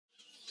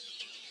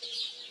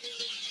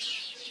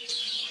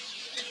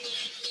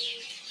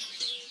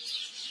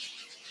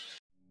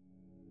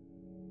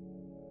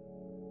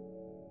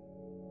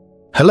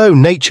Hello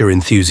nature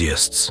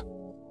enthusiasts!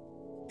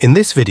 In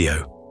this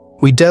video,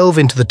 we delve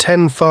into the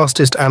 10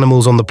 fastest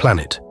animals on the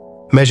planet,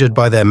 measured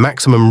by their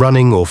maximum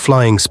running or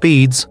flying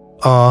speeds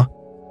are: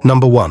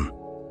 Number 1.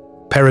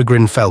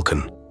 Peregrine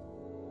falcon.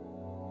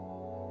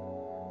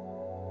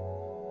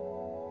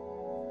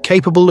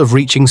 Capable of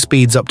reaching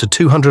speeds up to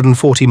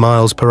 240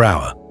 miles per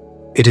hour,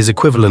 it is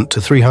equivalent to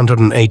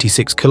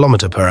 386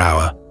 km per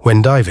hour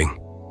when diving.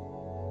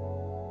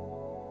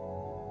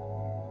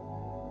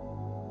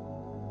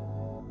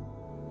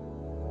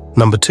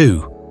 Number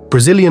 2.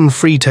 Brazilian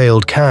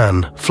free-tailed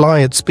can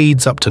fly at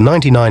speeds up to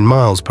 99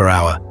 miles per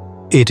hour.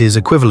 It is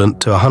equivalent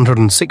to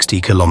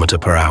 160 km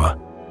per hour.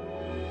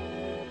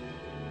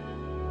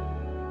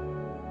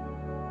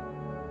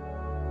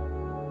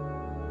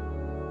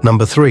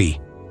 Number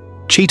 3.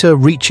 Cheetah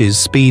reaches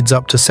speeds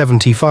up to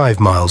 75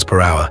 miles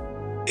per hour.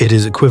 It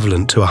is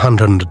equivalent to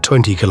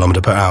 120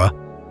 km per hour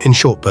in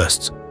short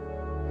bursts.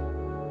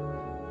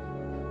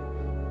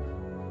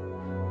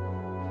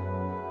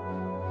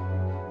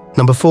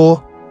 Number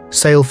 4.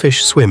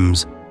 Sailfish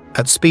swims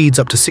at speeds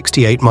up to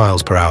 68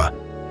 miles per hour.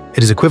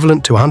 It is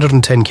equivalent to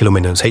 110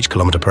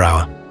 km per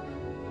hour.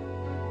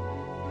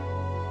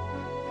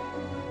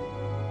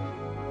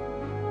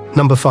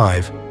 Number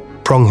 5.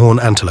 Pronghorn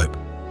antelope.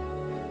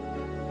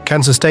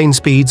 Can sustain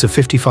speeds of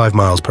 55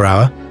 miles per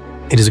hour.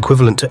 It is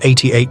equivalent to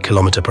 88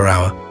 km per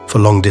hour for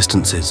long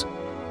distances.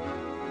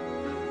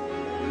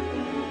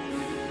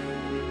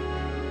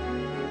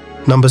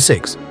 Number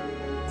 6.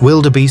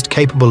 Wildebeest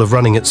capable of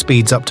running at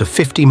speeds up to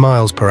 50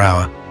 miles per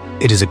hour.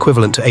 It is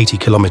equivalent to 80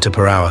 km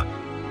per hour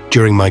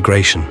during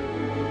migration.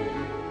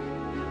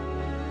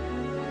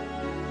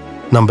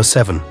 Number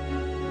 7.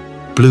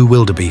 Blue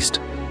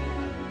wildebeest.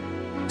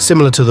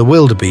 Similar to the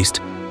wildebeest,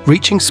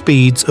 reaching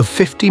speeds of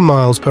 50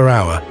 miles per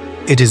hour,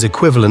 it is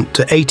equivalent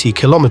to 80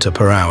 km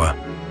per hour.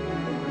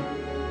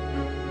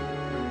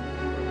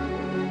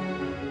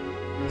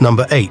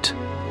 Number 8.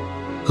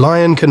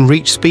 Lion can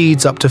reach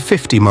speeds up to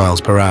 50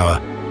 miles per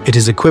hour. It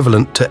is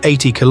equivalent to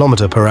 80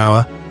 km per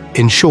hour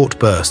in short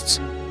bursts.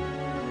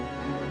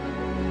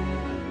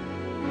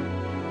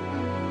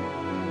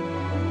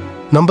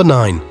 Number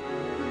 9.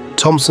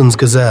 Thompson's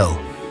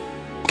gazelle.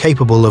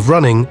 Capable of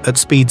running at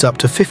speeds up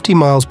to 50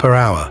 miles per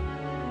hour.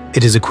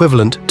 It is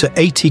equivalent to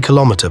 80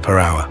 km per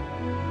hour.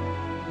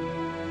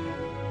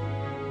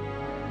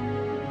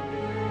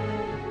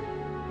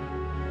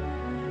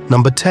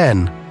 Number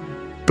 10.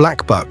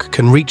 Black buck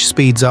can reach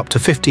speeds up to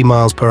 50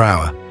 miles per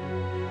hour.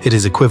 It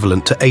is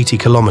equivalent to 80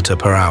 km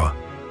per hour.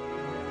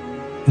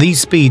 These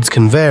speeds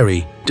can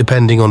vary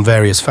depending on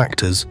various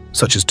factors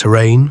such as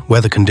terrain,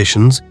 weather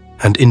conditions,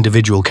 and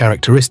individual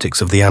characteristics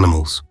of the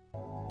animals.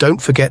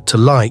 Don't forget to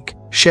like,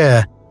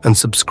 share, and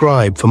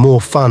subscribe for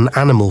more fun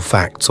animal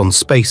facts on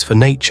Space for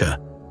Nature.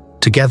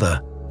 Together,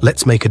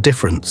 let's make a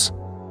difference.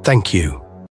 Thank you.